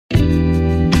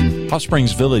Hot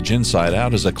Springs Village Inside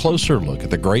Out is a closer look at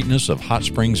the greatness of Hot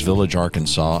Springs Village,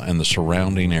 Arkansas, and the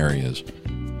surrounding areas.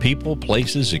 People,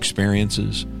 places,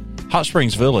 experiences. Hot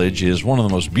Springs Village is one of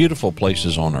the most beautiful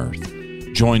places on earth.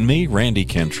 Join me, Randy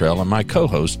Cantrell, and my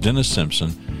co-host, Dennis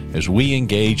Simpson, as we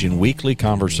engage in weekly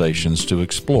conversations to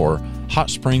explore Hot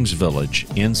Springs Village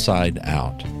Inside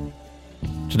Out.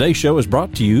 Today's show is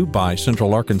brought to you by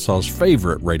Central Arkansas's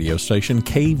favorite radio station,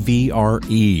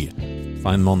 KVRE.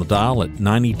 Find them on the dial at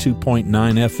 92.9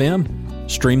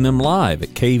 FM. Stream them live at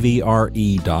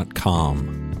kvre.com.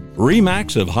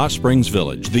 RE/MAX of Hot Springs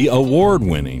Village, the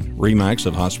award-winning RE/MAX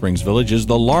of Hot Springs Village, is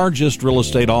the largest real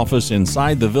estate office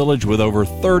inside the village with over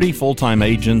 30 full-time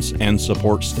agents and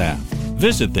support staff.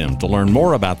 Visit them to learn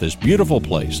more about this beautiful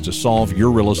place to solve your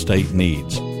real estate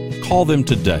needs. Call them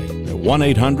today at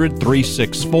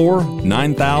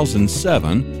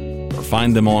 1-800-364-9007 or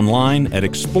find them online at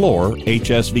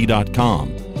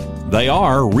explorehsv.com. They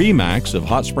are RE/MAX of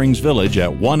Hot Springs Village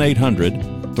at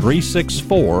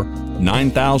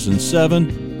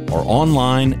 1-800-364-9007 or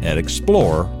online at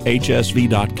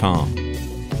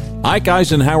explorehsv.com. Ike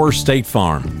Eisenhower State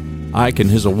Farm. Ike and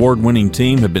his award-winning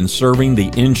team have been serving the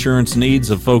insurance needs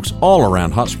of folks all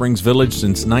around Hot Springs Village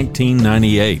since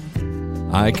 1998.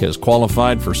 Ike has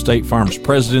qualified for State Farm's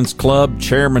President's Club,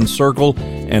 Chairman's Circle,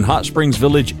 and Hot Springs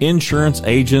Village Insurance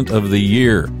Agent of the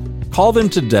Year. Call them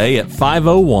today at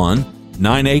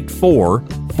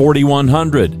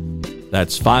 501-984-4100.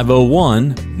 That's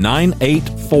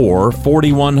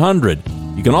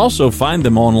 501-984-4100. You can also find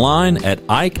them online at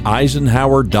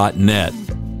ikeeisenhower.net.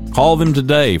 Call them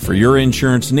today for your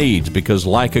insurance needs because,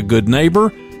 like a good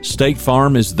neighbor, State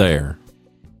Farm is there.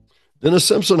 Dennis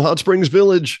Simpson, Hot Springs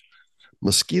Village.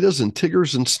 Mosquitoes and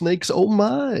Chiggers and snakes, oh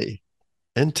my.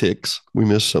 And ticks. We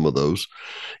missed some of those.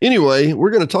 Anyway, we're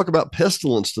going to talk about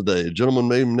pestilence today. A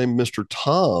gentleman named Mr.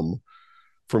 Tom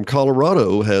from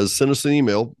Colorado has sent us an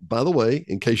email. By the way,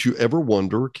 in case you ever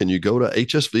wonder, can you go to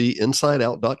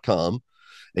hsvinsideout.com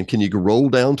and can you roll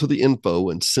down to the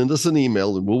info and send us an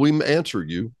email and will we answer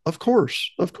you? Of course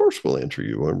we'll answer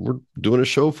you. We're doing a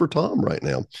show for Tom right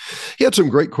now. He had some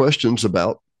great questions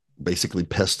about basically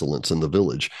pestilence in the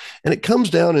village. And it comes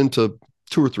down into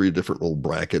 2 or 3 different little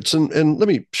brackets. And let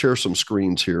me share some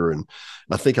screens here, and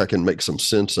I think I can make some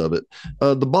sense of it.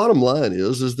 The bottom line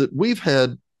is that we've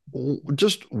had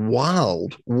just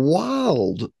wild,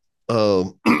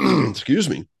 excuse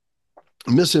me,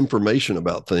 misinformation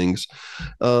about things.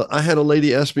 I had a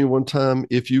lady ask me one time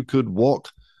if you could walk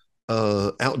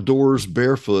outdoors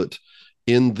barefoot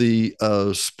in the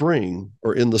spring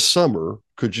or in the summer.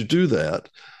 Could you do that?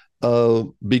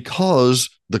 Because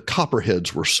the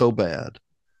copperheads were so bad.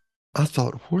 I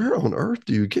thought, where on earth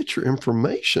do you get your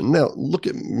information? Now, look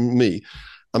at me.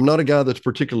 I'm not a guy that's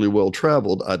particularly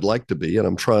well-traveled. I'd like to be, and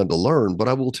I'm trying to learn, but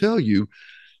I will tell you,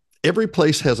 every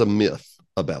place has a myth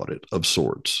about it of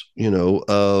sorts,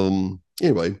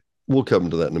 anyway, we'll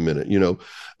come to that in a minute.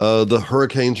 The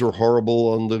hurricanes are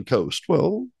horrible on the coast.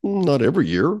 Well, not every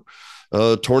year.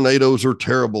 Tornadoes are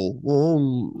terrible.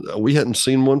 Well, we hadn't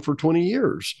seen one for 20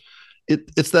 years.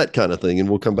 It's that kind of thing, and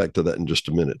we'll come back to that in just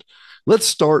a minute. Let's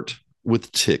start with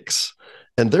ticks.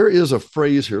 And there is a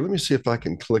phrase here. Let me see if I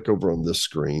can click over on this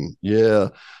screen. Yeah.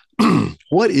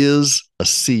 What is a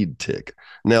seed tick?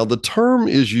 Now, the term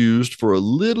is used for a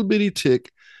little bitty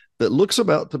tick that looks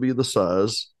about to be the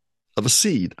size of a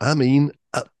seed. I mean,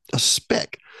 a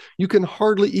speck. You can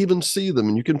hardly even see them,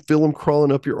 and you can feel them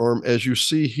crawling up your arm, as you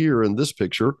see here in this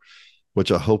picture, which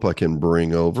I hope I can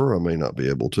bring over. I may not be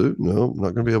able to. No, I'm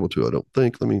not going to be able to, I don't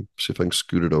think. Let me see if I can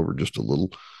scoot it over just a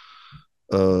little.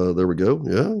 There we go.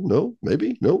 Yeah, no,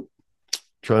 maybe, no.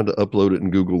 Trying to upload it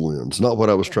in Google Lens. Not what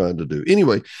I was trying to do.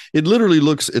 Anyway, it literally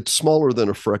it's smaller than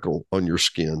a freckle on your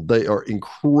skin. They are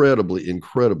incredibly,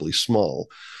 incredibly small.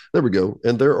 There we go.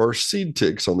 And there are seed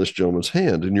ticks on this gentleman's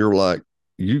hand. And you're like,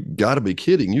 you got to be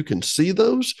kidding. You can see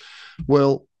those?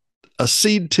 Well, a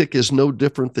seed tick is no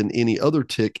different than any other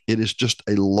tick. It is just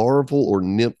a larval or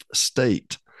nymph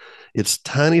state. It's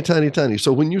tiny, tiny, tiny.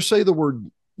 So when you say the word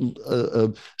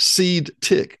seed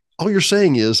tick, all you're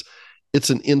saying is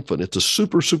it's an infant. It's a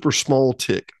super, super small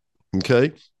tick.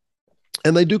 Okay.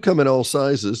 And they do come in all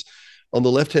sizes. On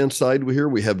the left-hand side here,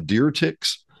 we have deer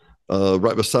ticks.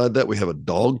 Right beside that, we have a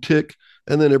dog tick.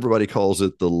 And then everybody calls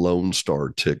it the Lone Star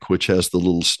tick, which has the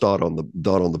little dot on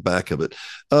the back of it.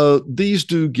 These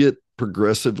do get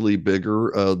progressively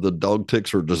bigger. The dog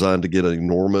ticks are designed to get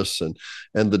enormous, and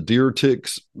the deer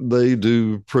ticks, they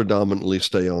do predominantly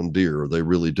stay on deer. They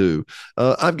really do.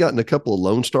 I've gotten a couple of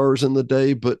Lone Stars in the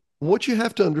day, but what you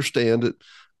have to understand,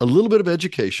 a little bit of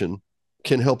education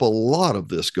can help a lot of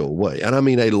this go away. And I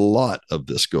mean, a lot of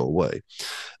this go away.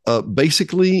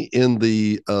 Basically, in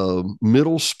the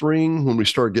middle spring, when we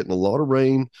start getting a lot of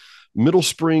rain, middle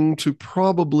spring to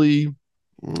probably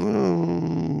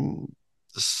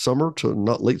summer to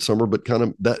not late summer, but kind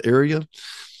of that area,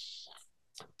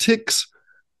 ticks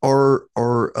are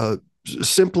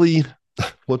simply,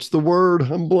 what's the word?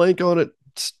 I'm blank on it.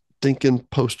 Stinking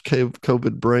post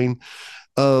COVID brain.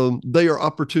 They are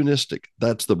opportunistic.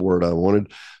 That's the word I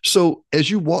wanted. So as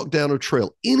you walk down a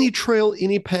trail, any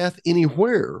path,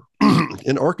 anywhere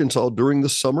in Arkansas during the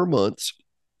summer months,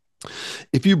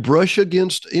 if you brush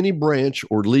against any branch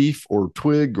or leaf or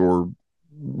twig or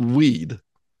weed,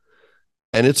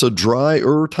 and it's a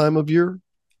drier time of year,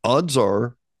 odds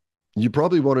are you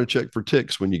probably want to check for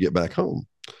ticks when you get back home.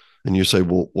 And you say,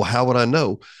 well, how would I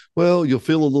know? Well, you'll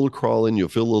feel a little crawling, you'll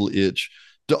feel a little itch.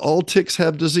 Do all ticks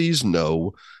have disease?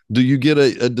 No. Do you get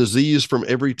a disease from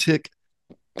every tick?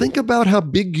 Think about how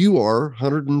big you are,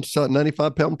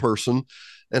 195-pound person,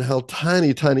 and how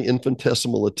tiny, tiny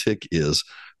infinitesimal a tick is.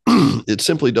 It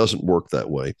simply doesn't work that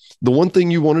way. The one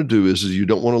thing you want to do is you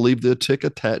don't want to leave the tick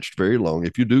attached very long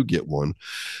if you do get one.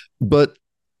 But,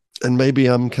 and maybe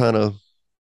I'm kind of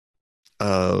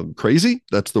crazy.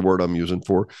 That's the word I'm using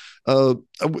for.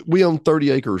 We own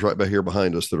 30 acres right by here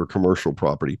behind us that are commercial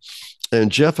property.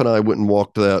 And Jeff and I went and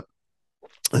walked that.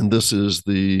 And this is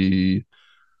the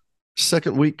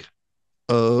second week,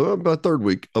 about third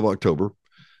week of October.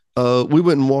 We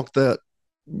went and walked that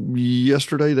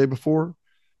yesterday, day before.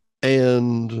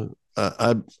 And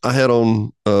I had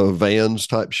on Vans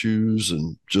type shoes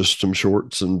and just some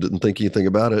shorts and didn't think anything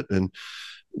about it. And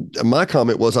my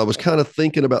comment was I was kind of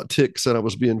thinking about ticks and I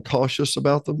was being cautious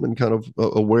about them and kind of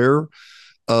aware.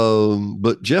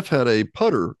 But Jeff had a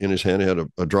putter in his hand. He had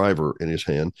a driver in his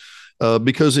hand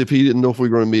because if he didn't know if we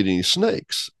were going to meet any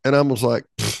snakes. And I was like,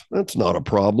 that's not a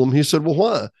problem. He said, well,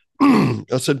 why?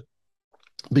 I said,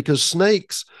 because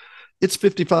snakes, it's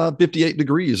 55, 58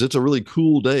 degrees. It's a really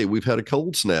cool day. We've had a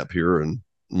cold snap here in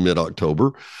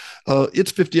mid-October.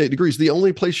 It's 58 degrees. The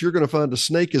only place you're going to find a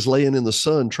snake is laying in the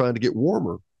sun trying to get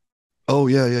warmer. Oh,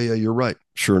 yeah. You're right.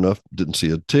 Sure enough, didn't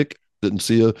see a tick, didn't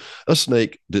see a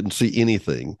snake, didn't see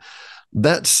anything.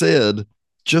 That said,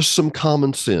 just some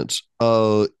common sense.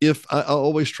 If I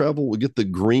always travel, we get the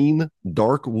green,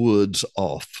 dark woods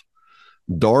off.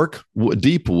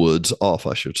 Deep woods off,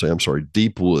 I should say. I'm sorry,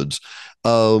 deep woods.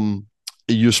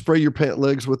 You spray your pant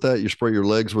legs with that. You spray your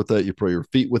legs with that. You spray your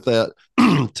feet with that.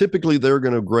 Typically, they're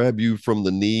going to grab you from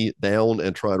the knee down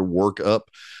and try to work up.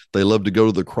 They love to go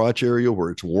to the crotch area where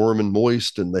it's warm and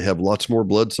moist and they have lots more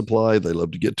blood supply. They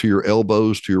love to get to your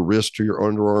elbows, to your wrists, to your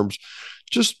underarms.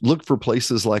 Just look for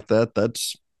places like that.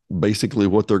 That's basically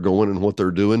what they're going and what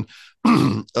they're doing.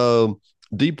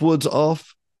 Deep woods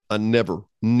off. I never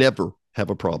have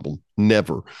a problem.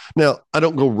 Never. Now, I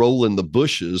don't go roll in the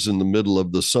bushes in the middle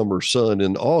of the summer sun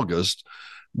in August,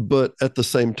 but at the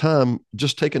same time,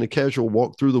 just taking a casual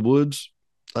walk through the woods,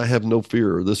 I have no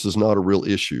fear. This is not a real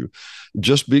issue.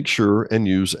 Just be sure and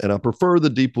use, and I prefer the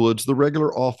deep woods. The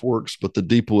regular off works, but the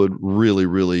deep wood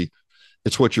really,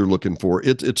 it's what you're looking for.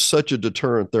 It's such a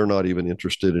deterrent. They're not even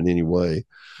interested in any way.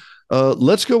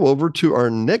 Let's go over to our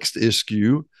next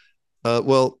issue.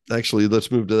 Well, actually, let's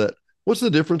move to that. What's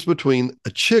the difference between a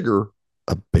chigger,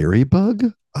 a berry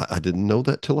bug? I didn't know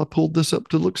that till I pulled this up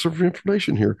to look for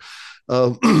information here.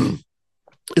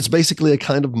 It's basically a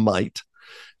kind of mite.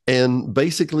 And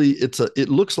basically, it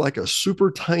looks like a super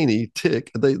tiny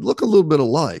tick. They look a little bit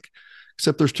alike,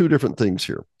 except there's two different things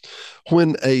here.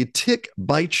 When a tick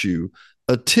bites you,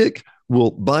 a tick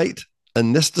will bite,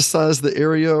 anesthetize the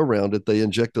area around it. They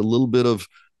inject a little bit of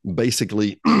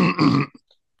basically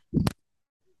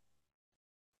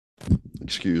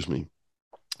excuse me,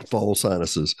 fall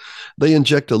sinuses. They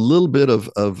inject a little bit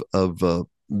of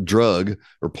drug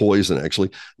or poison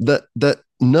actually that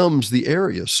numbs the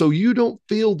area, so you don't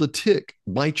feel the tick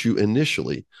bite you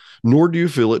initially, nor do you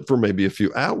feel it for maybe a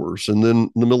few hours. And then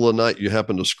in the middle of the night, you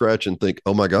happen to scratch and think,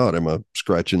 "Oh my God, am I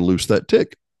scratching loose that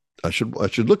tick? I should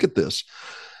look at this."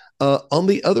 On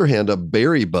the other hand, a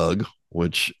berry bug,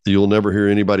 which you'll never hear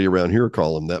anybody around here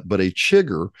call them that, but a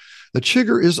chigger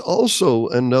is also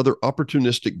another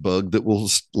opportunistic bug that will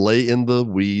lay in the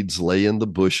weeds, lay in the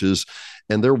bushes,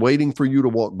 and they're waiting for you to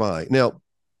walk by. Now,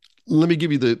 let me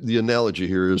give you the analogy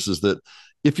here is that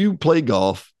if you play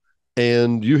golf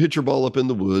and you hit your ball up in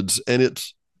the woods and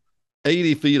it's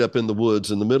 80 feet up in the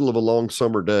woods in the middle of a long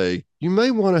summer day, you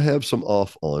may want to have some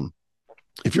off on.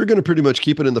 If you're going to pretty much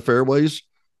keep it in the fairways,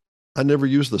 I never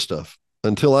use the stuff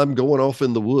until I'm going off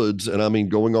in the woods. And I mean,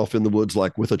 going off in the woods,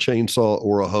 like with a chainsaw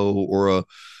or a hoe or a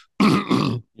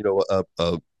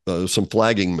some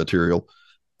flagging material.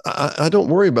 I don't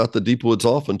worry about the deep woods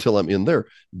off until I'm in there.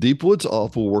 Deep woods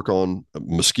off will work on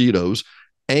mosquitoes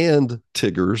and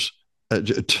tiggers,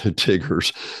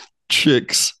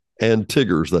 chicks and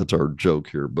tiggers. That's our joke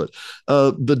here. But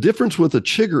the difference with a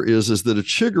chigger is that a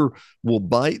chigger will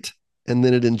bite and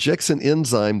then it injects an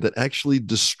enzyme that actually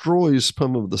destroys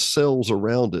some of the cells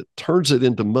around it, turns it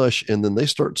into mush, and then they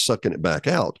start sucking it back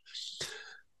out.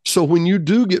 So when you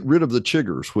do get rid of the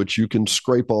chiggers, which you can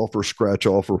scrape off or scratch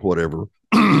off or whatever,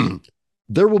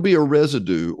 there will be a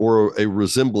residue or a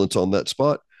resemblance on that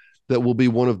spot that will be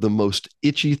one of the most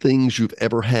itchy things you've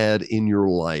ever had in your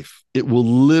life. It will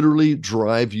literally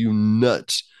drive you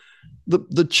nuts. The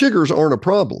chiggers aren't a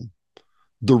problem.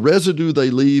 The residue they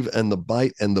leave and the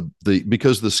bite and the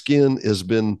because the skin has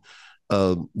been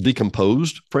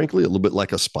decomposed, frankly, a little bit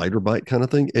like a spider bite kind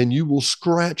of thing, and you will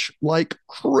scratch like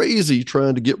crazy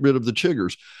trying to get rid of the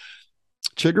chiggers.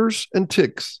 Chiggers and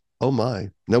ticks. Oh my.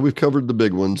 Now we've covered the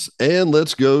big ones, and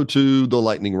let's go to the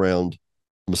lightning round.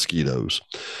 Mosquitoes.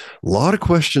 A lot of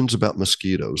questions about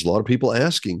mosquitoes. A lot of people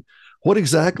asking, what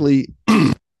exactly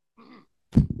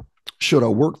should I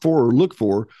work for or look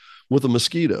for with a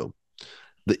mosquito?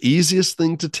 The easiest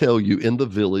thing to tell you in the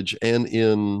village and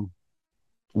in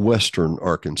Western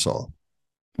Arkansas,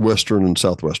 Western and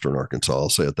Southwestern Arkansas, I'll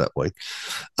say it that way.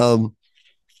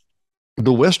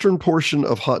 The western portion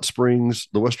of Hot Springs,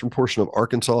 the western portion of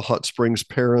Arkansas, Hot Springs,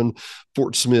 Perrin,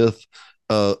 Fort Smith,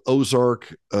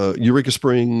 Ozark, Eureka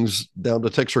Springs, down to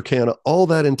Texarkana, all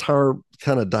that entire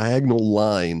kind of diagonal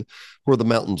line where the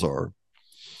mountains are.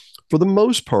 For the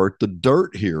most part, the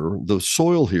dirt here, the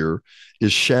soil here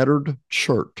is shattered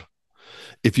chert.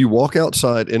 If you walk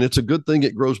outside, and it's a good thing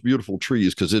it grows beautiful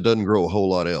trees because it doesn't grow a whole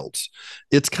lot else.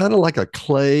 It's kind of like a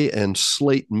clay and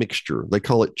slate mixture. They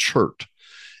call it chert.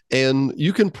 And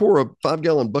you can pour a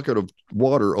 5-gallon bucket of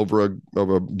water over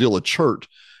a deal of chert,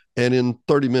 and in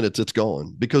 30 minutes it's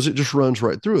gone because it just runs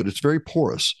right through it. It's very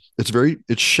porous.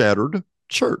 It's shattered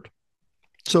chert.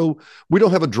 So we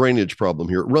don't have a drainage problem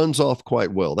here. It runs off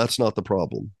quite well. That's not the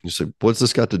problem. You say, what's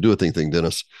this got to do with anything,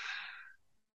 Dennis?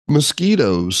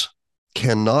 Mosquitoes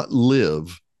cannot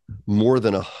live more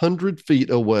than 100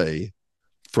 feet away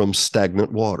from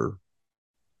stagnant water.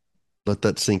 Let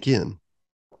that sink in.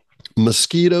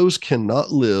 Mosquitoes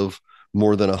cannot live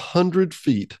more than 100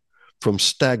 feet from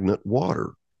stagnant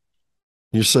water.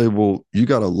 You say, well, you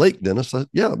got a lake, Dennis.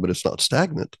 Yeah, but it's not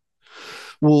stagnant.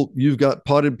 Well, you've got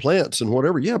potted plants and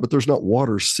whatever. Yeah, but there's not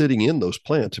water sitting in those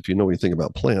plants. If you know anything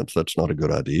about plants, that's not a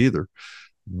good idea either.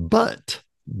 But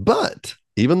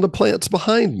even the plants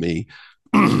behind me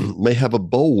may have a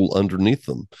bowl underneath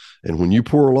them. And when you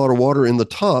pour a lot of water in the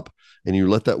top and you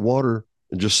let that water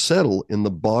just settle in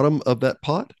the bottom of that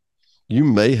pot, you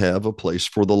may have a place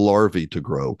for the larvae to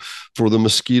grow, for the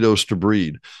mosquitoes to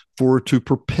breed, to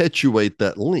perpetuate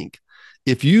that link.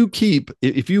 If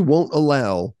you won't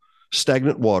allow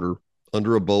stagnant water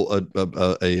under a bowl,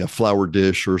 a flower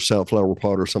dish or flower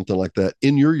pot or something like that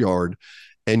in your yard,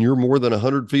 and you're more than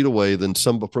 100 feet away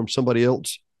from somebody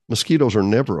else, mosquitoes are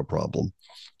never a problem.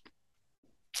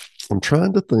 I'm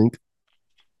trying to think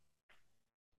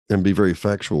and be very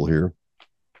factual here.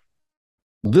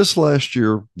 This last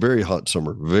year, very hot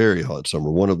summer,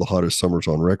 one of the hottest summers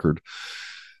on record.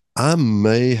 I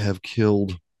may have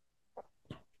killed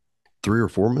 3 or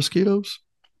 4 mosquitoes.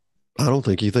 I don't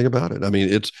think anything about it. I mean,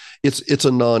 it's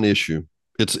a non-issue.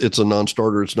 It's a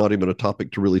non-starter. It's not even a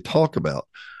topic to really talk about.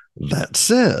 That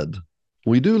said,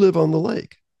 we do live on the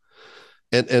lake.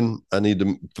 And I need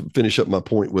to finish up my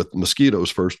point with mosquitoes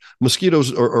first.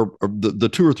 Mosquitoes are the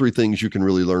 2 or 3 things you can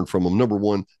really learn from them. Number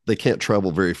 1, they can't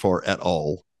travel very far at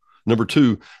all. Number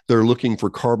 2, they're looking for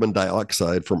carbon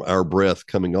dioxide from our breath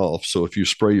coming off. So if you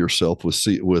spray yourself with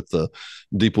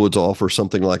deep woods off or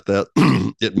something like that,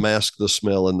 it masks the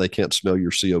smell and they can't smell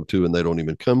your CO2 and they don't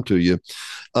even come to you.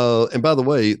 And by the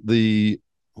way,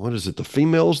 what is it? The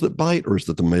females that bite, or is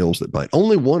it the males that bite?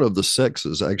 Only one of the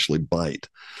sexes actually bite.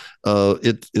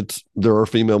 There are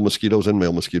female mosquitoes and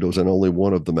male mosquitoes, and only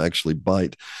one of them actually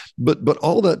bite. But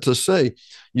all that to say,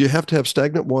 you have to have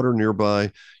stagnant water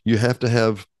nearby. You have to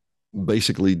have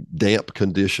basically damp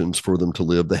conditions for them to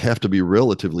live. They have to be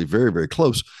relatively very, very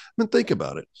close. I mean, think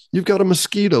about it. You've got a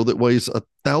mosquito that weighs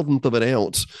 1,000th of an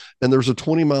ounce, and there's a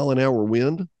 20-mile-an-hour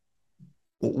wind.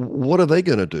 What are they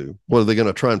going to do? What are they going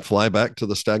to try and fly back to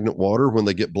the stagnant water when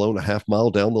they get blown a half mile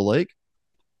down the lake?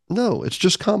 No, it's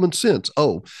just common sense.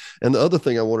 Oh, and the other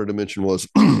thing I wanted to mention was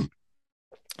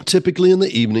typically in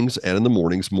the evenings and in the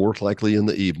mornings, more likely in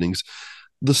the evenings,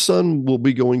 the sun will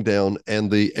be going down and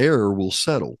the air will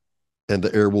settle and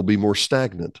the air will be more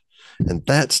stagnant. And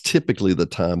that's typically the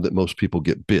time that most people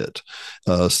get bit.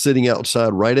 Sitting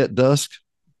outside right at dusk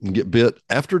and get bit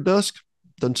after dusk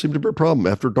doesn't seem to be a problem.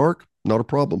 After dark, not a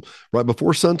problem. Right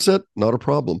before sunset, not a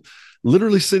problem.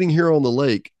 Literally sitting here on the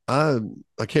lake, I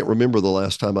can't remember the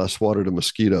last time I swatted a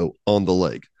mosquito on the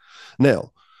lake.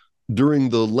 Now, during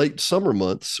the late summer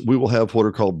months, we will have what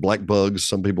are called black bugs.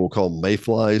 Some people will call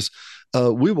mayflies.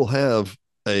 We will have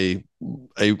a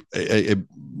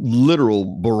literal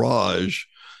barrage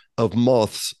of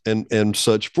moths and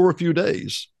such for a few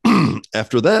days.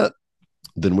 After that,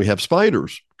 then we have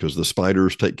spiders, because the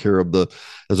spiders take care of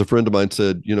as a friend of mine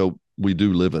said, we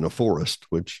do live in a forest,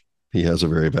 which he has a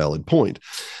very valid point.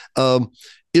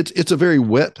 It's a very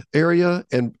wet area,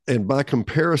 and by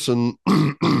comparison,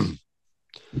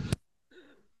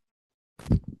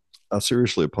 I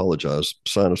seriously apologize,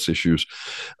 sinus issues.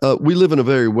 We live in a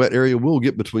very wet area. We'll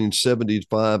get between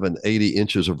 75 and 80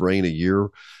 inches of rain a year.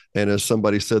 And as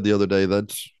somebody said the other day,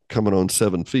 that's coming on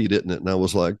 7 feet, isn't it? And I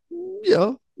was like,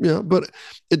 yeah, but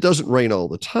it doesn't rain all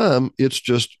the time. It's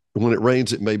just when it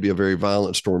rains, it may be a very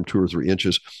violent storm, 2 or 3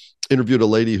 inches. Interviewed a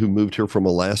lady who moved here from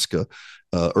Alaska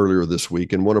earlier this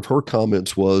week. And one of her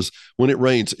comments was, when it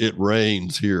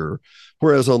rains here.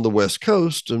 Whereas on the West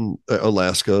Coast and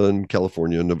Alaska and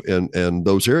California and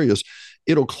those areas,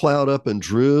 it'll cloud up and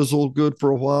drizzle good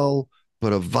for a while,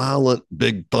 but a violent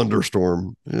big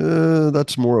thunderstorm,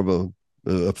 that's more of a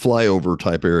flyover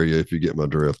type area, if you get my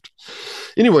drift.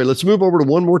 Anyway, let's move over to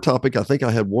one more topic. I think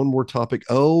I had one more topic.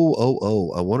 I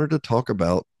wanted to talk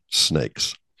about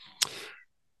snakes.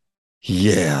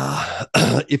 Yeah.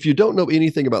 If you don't know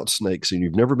anything about snakes and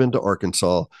you've never been to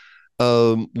Arkansas,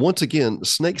 once again,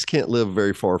 snakes can't live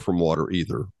very far from water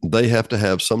either. They have to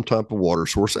have some type of water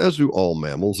source, as do all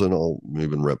mammals and all,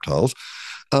 even reptiles.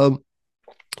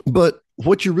 But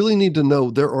what you really need to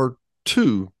know, there are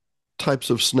 2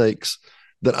 types of snakes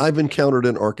that I've encountered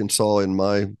in Arkansas in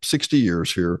my 60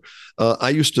 years here. I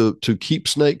used to keep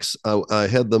snakes. I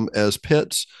had them as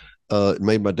pets. It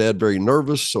made my dad very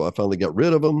nervous, so I finally got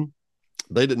rid of them.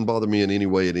 They didn't bother me in any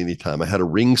way at any time. I had a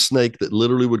ring snake that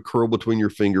literally would curl between your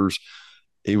fingers.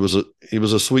 He was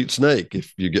a sweet snake,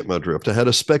 if you get my drift. I had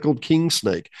a speckled king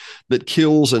snake that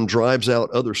kills and drives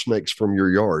out other snakes from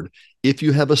your yard. If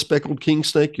you have a speckled king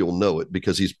snake, you'll know it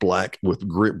because he's black with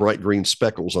bright green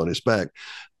speckles on his back.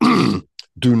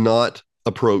 Do not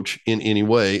approach in any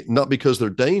way, not because they're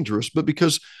dangerous, but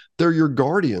because they're your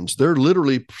guardians. They're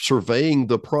literally surveying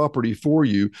the property for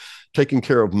you, taking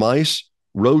care of mice,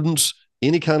 rodents,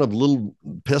 any kind of little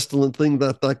pestilent thing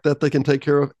that they can take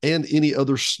care of, and any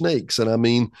other snakes. And I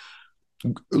mean,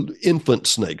 infant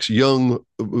snakes, young,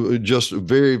 just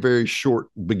very, very short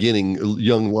beginning,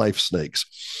 young life snakes.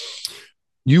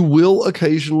 You will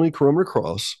occasionally come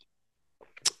across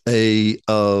a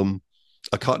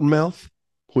cottonmouth,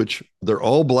 which they're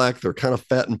all black. They're kind of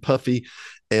fat and puffy.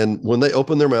 And when they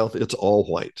open their mouth, it's all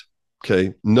white.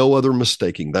 Okay. No other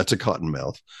mistaking. That's a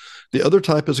cottonmouth. The other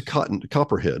type is a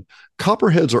copperhead.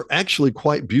 Copperheads are actually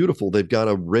quite beautiful. They've got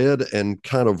a red and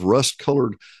kind of rust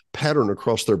colored pattern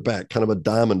across their back, kind of a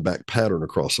diamond back pattern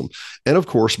across them. And of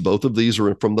course, both of these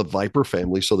are from the viper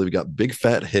family. So they've got big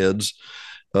fat heads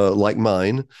like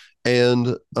mine.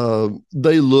 And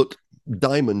they look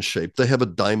diamond shaped. They have a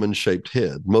diamond shaped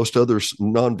head. Most other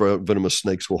non-venomous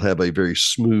snakes will have a very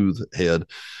smooth head,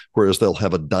 whereas they'll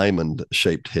have a diamond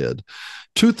shaped head.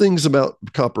 2 things about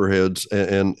copperheads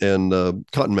and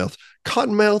cottonmouths.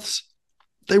 Cottonmouths,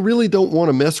 they really don't want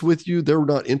to mess with you. They're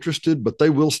not interested, but they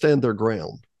will stand their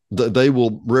ground. They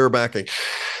will rear back and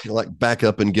like back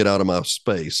up and get out of my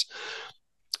space.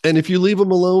 And if you leave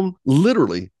them alone,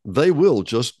 literally, they will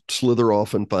just slither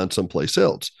off and find someplace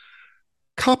else.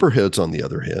 Copperheads, on the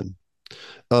other hand,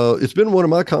 it's been one of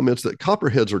my comments that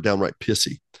copperheads are downright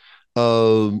pissy.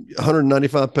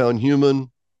 195-pound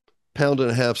human,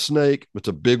 1.5 pound snake. It's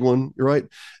a big one, right?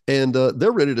 And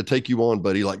they're ready to take you on,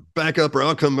 buddy. Like, back up or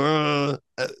I'll come.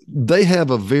 They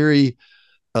have a very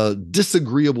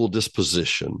disagreeable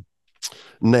disposition.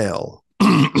 Now,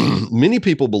 many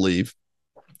people believe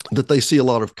that they see a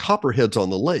lot of copperheads on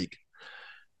the lake,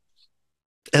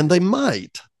 and they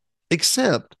might,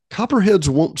 except copperheads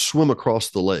won't swim across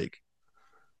the lake.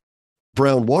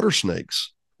 Brown water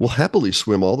snakes will happily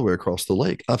swim all the way across the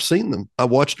lake. I've seen them. I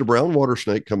watched a brown water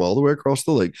snake come all the way across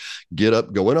the lake, get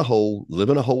up, go in a hole, live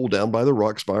in a hole down by the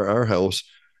rocks by our house,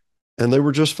 and they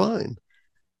were just fine.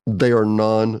 They are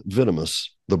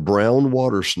non-venomous. The brown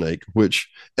water snake, which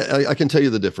I can tell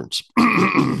you the difference.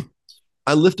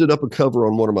 I lifted up a cover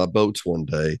on one of my boats one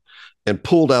day and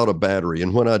pulled out a battery.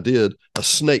 And when I did, a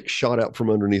snake shot out from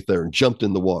underneath there and jumped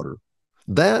in the water.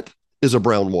 That is a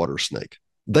brown water snake.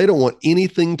 They don't want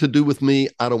anything to do with me.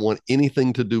 I don't want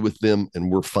anything to do with them, and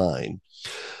we're fine.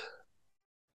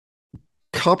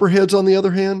 Copperheads, on the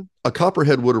other hand, a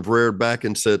copperhead would have reared back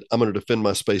and said, I'm going to defend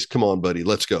my space. Come on, buddy.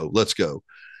 Let's go. Let's go.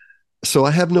 So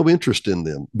I have no interest in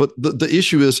them. But the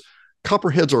issue is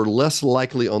copperheads are less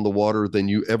likely on the water than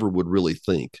you ever would really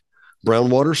think. Brown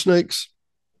water snakes,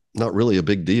 not really a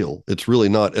big deal. It's really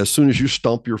not. As soon as you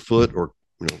stomp your foot or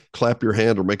clap your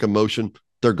hand or make a motion,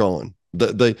 they're gone.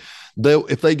 They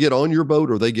if they get on your boat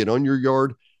or they get on your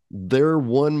yard, their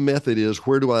one method is,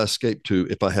 where do I escape to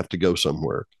if I have to go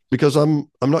somewhere? Because I'm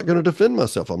not going to defend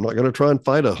myself. I'm not going to try and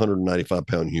fight a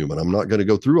 195-pound human. I'm not going to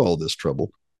go through all this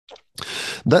trouble.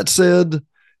 That said,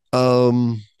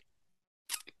 5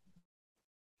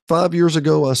 years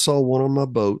ago, I saw one on my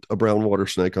boat, a brown water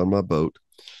snake on my boat.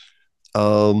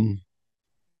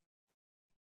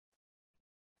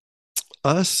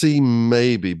 I see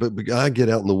maybe, but I get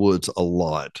out in the woods a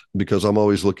lot because I'm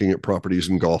always looking at properties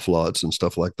and golf lots and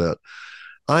stuff like that.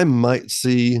 I might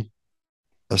see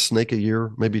a snake a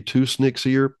year, maybe two snakes a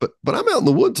year, but I'm out in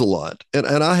the woods a lot. And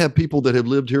I have people that have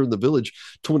lived here in the village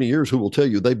 20 years who will tell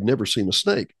you they've never seen a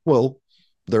snake. Well,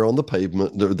 they're on the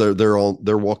pavement.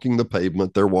 They're walking the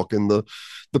pavement. They're walking the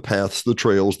paths, the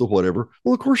trails, the whatever.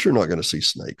 Well, of course you're not going to see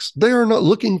snakes. They are not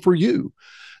looking for you.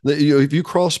 If you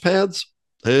cross paths,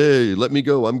 hey, let me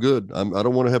go. I'm good. I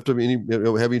don't want to have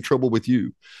have any trouble with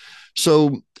you.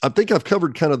 So I think I've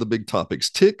covered kind of the big topics.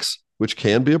 Ticks, which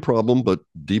can be a problem, but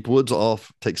Deep Woods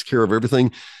Off takes care of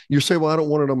everything. You say, well, I don't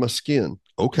want it on my skin.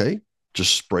 Okay,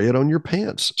 just spray it on your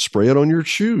pants, spray it on your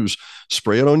shoes,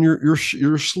 spray it on your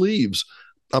sleeves.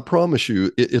 I promise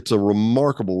you, it's a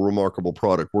remarkable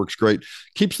product. Works great.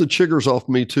 Keeps the chiggers off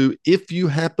me too. If you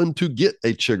happen to get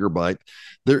a chigger bite,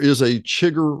 there is a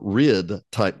chigger rid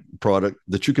type product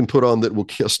that you can put on that will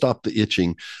stop the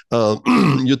itching.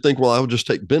 You'd think, well, I would just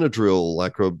take Benadryl,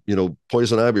 like a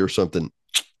poison ivy or something.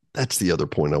 That's the other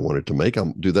point I wanted to make.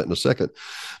 I'll do that in a second.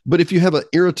 But if you have an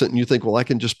irritant and you think, well, I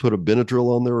can just put a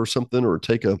Benadryl on there or something, or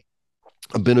take a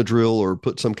Benadryl or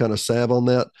put some kind of salve on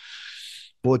that.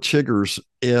 Boy, chiggers,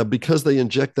 because they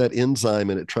inject that enzyme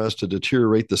and it tries to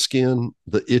deteriorate the skin,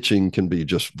 the itching can be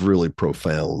just really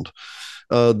profound.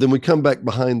 Then we come back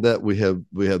behind that. We have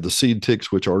the seed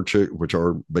ticks, which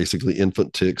are basically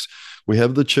infant ticks. We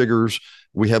have the chiggers.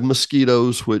 We have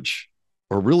mosquitoes, which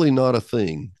are really not a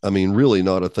thing. I mean, really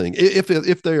not a thing.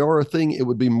 If they are a thing, it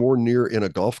would be more near in a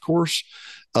golf course,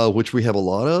 which we have a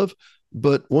lot of.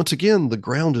 But once again, the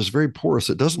ground is very porous.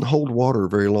 It doesn't hold water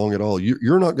very long at all.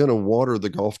 You're not going to water the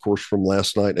golf course from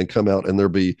last night and come out and there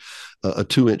be a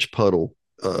 2-inch puddle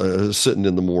sitting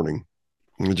in the morning.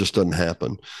 It just doesn't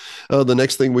happen. The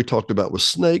next thing we talked about was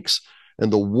snakes.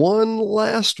 And the one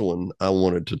last one I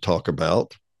wanted to talk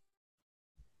about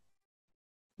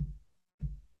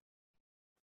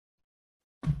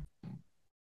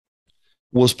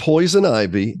was poison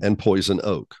ivy and poison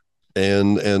oak.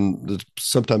 And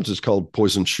sometimes it's called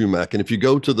poison sumac. And if you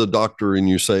go to the doctor and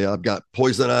you say, I've got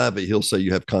poison ivy, he'll say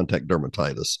you have contact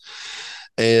dermatitis.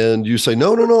 And you say,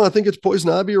 no, I think it's poison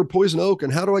ivy or poison oak.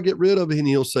 And how do I get rid of it? And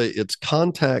he'll say it's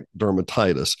contact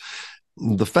dermatitis.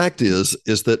 The fact is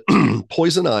that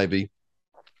poison ivy,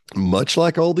 much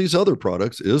like all these other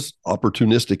products, is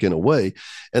opportunistic in a way.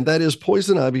 And that is,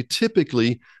 poison ivy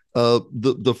typically,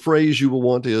 the phrase you will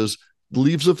want is,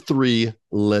 leaves of 3,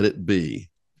 let it be.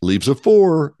 Leaves of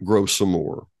 4, grow some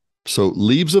more. So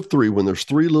leaves of 3, when there's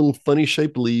 3 little funny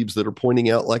shaped leaves that are pointing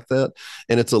out like that,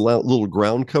 and it's a little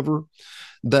ground cover,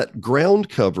 that ground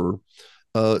cover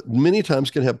many times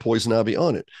can have poison ivy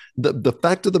on it. The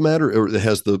fact of the matter, it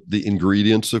has the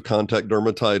ingredients of contact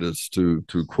dermatitis,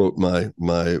 to quote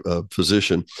my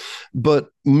physician. But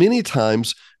many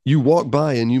times you walk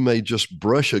by and you may just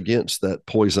brush against that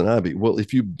poison ivy. Well,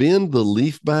 if you bend the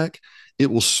leaf back, it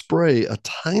will spray a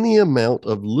tiny amount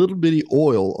of little bitty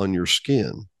oil on your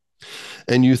skin.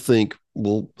 And you think,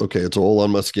 well, okay, it's oil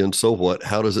on my skin, so what?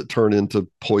 How does it turn into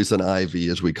poison ivy,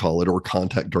 as we call it, or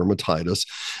contact dermatitis?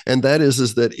 And that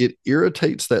is that it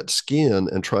irritates that skin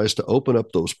and tries to open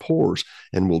up those pores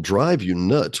and will drive you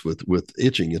nuts with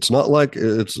itching. It's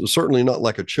certainly not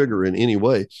like a chigger in any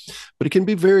way, but it can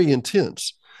be very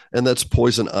intense. And that's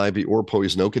poison ivy or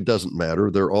poison oak. It doesn't matter.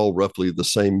 They're all roughly the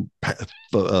same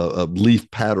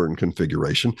leaf pattern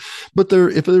configuration. But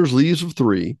if there's leaves of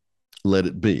 3, let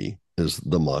it be, is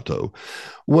the motto.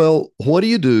 Well, what do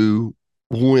you do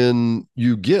when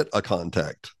you get a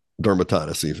contact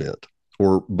dermatitis event,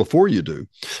 or before you do?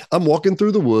 I'm walking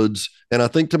through the woods and I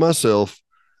think to myself,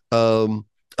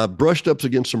 I've brushed up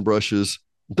against some brushes.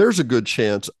 there's a good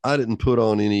chance I didn't put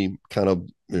on any kind of,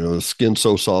 Skin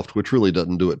So Soft, which really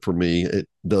doesn't do it for me. It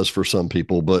does for some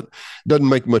people, but doesn't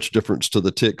make much difference to the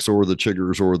ticks or the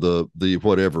chiggers or the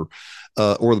whatever,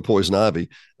 or the poison ivy.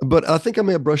 But I think I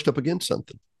may have brushed up against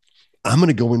something. I'm going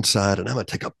to go inside and I'm going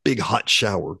to take a big hot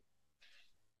shower.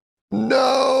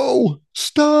 No,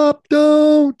 stop,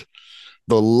 don't.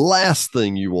 The last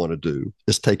thing you want to do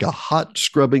is take a hot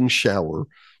scrubbing shower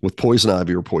with poison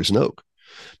ivy or poison oak,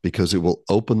 because it will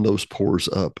open those pores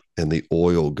up and the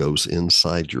oil goes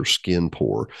inside your skin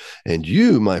pore. And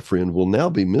you, my friend, will now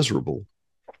be miserable.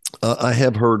 I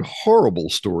have heard horrible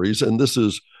stories, and this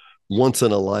is once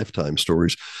in a lifetime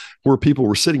stories, where people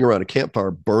were sitting around a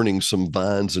campfire burning some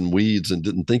vines and weeds and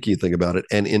didn't think anything about it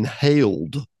and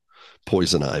inhaled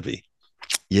poison ivy.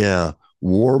 Yeah.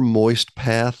 Warm, moist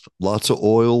path, lots of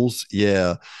oils.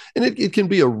 Yeah. And it can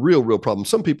be a real problem.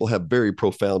 Some people have very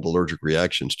profound allergic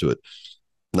reactions to it.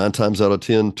 9 times out of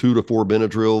 10, 2 to 4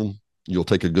 Benadryl, you'll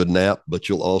take a good nap, but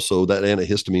you'll also, that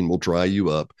antihistamine will dry you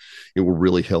up. It will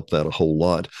really help that a whole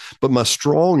lot. But my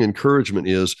strong encouragement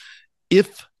is,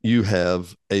 if you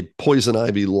have a poison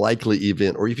ivy likely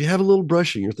event, or if you have a little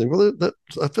brushing, you're thinking, well,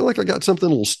 I feel like I got something a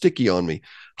little sticky on me,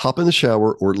 hop in the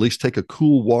shower, or at least take a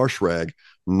cool wash rag,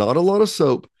 not a lot of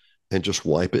soap, and just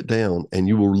wipe it down. And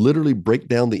you will literally break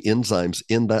down the enzymes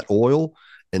in that oil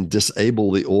and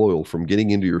disable the oil from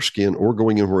getting into your skin or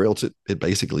going anywhere else. It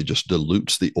basically just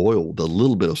dilutes the oil, the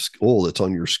little bit of oil that's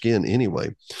on your skin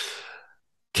anyway.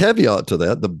 Caveat to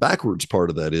that, the backwards part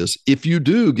of that is, if you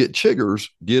do get chiggers,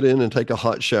 get in and take a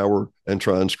hot shower and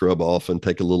try and scrub off and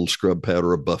take a little scrub pad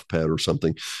or a buff pad or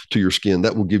something to your skin.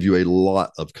 That will give you a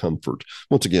lot of comfort.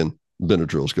 Once again,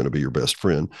 Benadryl is going to be your best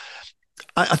friend.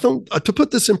 I think, to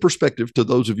put this in perspective to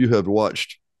those of you who have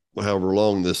watched however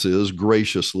long this is,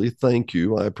 graciously, thank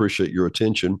you. I appreciate your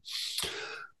attention.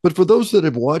 But for those that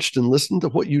have watched and listened,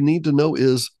 what you need to know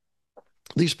is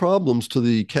these problems to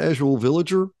the casual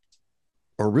villager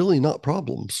are really not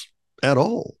problems at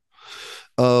all.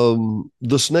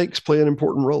 The snakes play an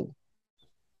important role.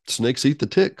 Snakes eat the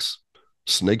ticks.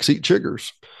 Snakes eat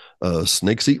chiggers.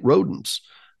 Snakes eat rodents.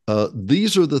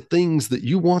 These are the things that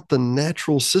you want the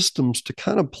natural systems to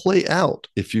kind of play out,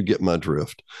 if you get my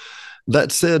drift.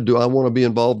 That said, do I want to be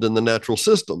involved in the natural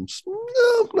systems?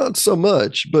 No, not so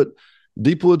much. But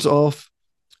deep woods off.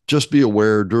 Just be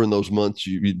aware during those months,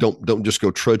 you don't just go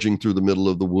trudging through the middle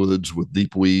of the woods with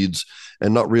deep weeds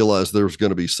and not realize there's going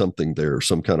to be something there,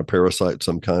 some kind of parasite,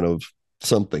 some kind of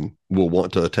something will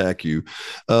want to attack you.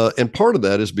 And part of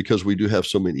that is because we do have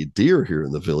so many deer here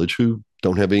in the village who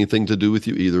don't have anything to do with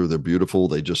you either. They're beautiful.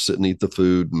 They just sit and eat the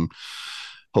food and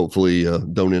hopefully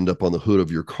don't end up on the hood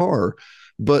of your car.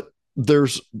 But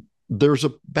there's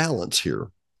a balance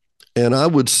here. And I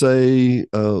would say,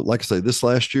 like I say, this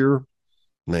last year,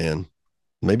 man,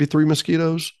 maybe 3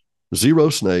 mosquitoes, 0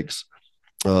 snakes.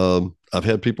 I've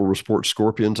had people report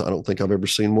scorpions. I don't think I've ever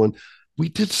seen one. We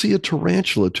did see a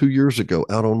tarantula 2 years ago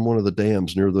out on one of the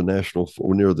dams near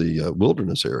the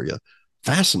wilderness area.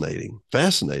 Fascinating.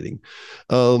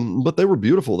 But they were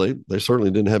beautiful. They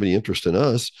certainly didn't have any interest in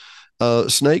us.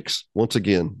 Snakes, once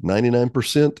again,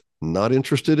 99% not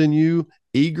interested in you,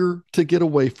 eager to get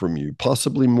away from you,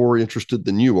 possibly more interested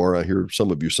than you are. I hear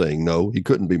some of you saying, no, he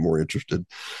couldn't be more interested,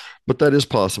 but that is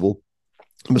possible.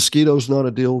 Mosquitoes, not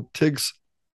a deal. Ticks,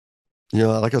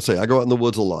 like I say, I go out in the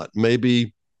woods a lot,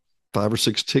 maybe 5 or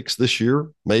 6 ticks this year,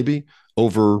 maybe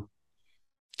over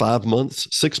 5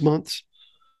 months, 6 months.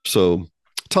 So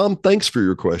Tom, thanks for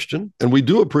your question. And we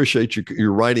do appreciate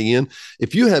you writing in.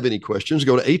 If you have any questions,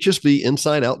 go to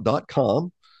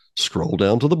hsvinsideout.com. Scroll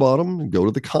down to the bottom and go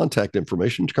to the contact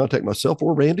information to contact myself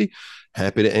or Randy.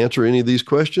 Happy to answer any of these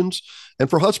questions. And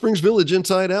for Hot Springs Village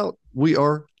Inside Out, we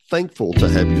are thankful to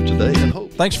have you today and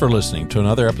hope. Thanks for listening to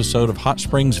another episode of Hot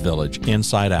Springs Village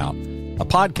Inside Out, a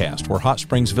podcast where Hot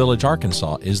Springs Village,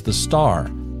 Arkansas is the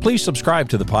star. Please subscribe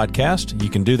to the podcast. You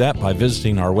can do that by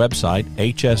visiting our website,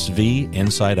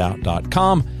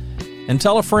 hsvinsideout.com, and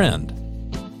tell a friend.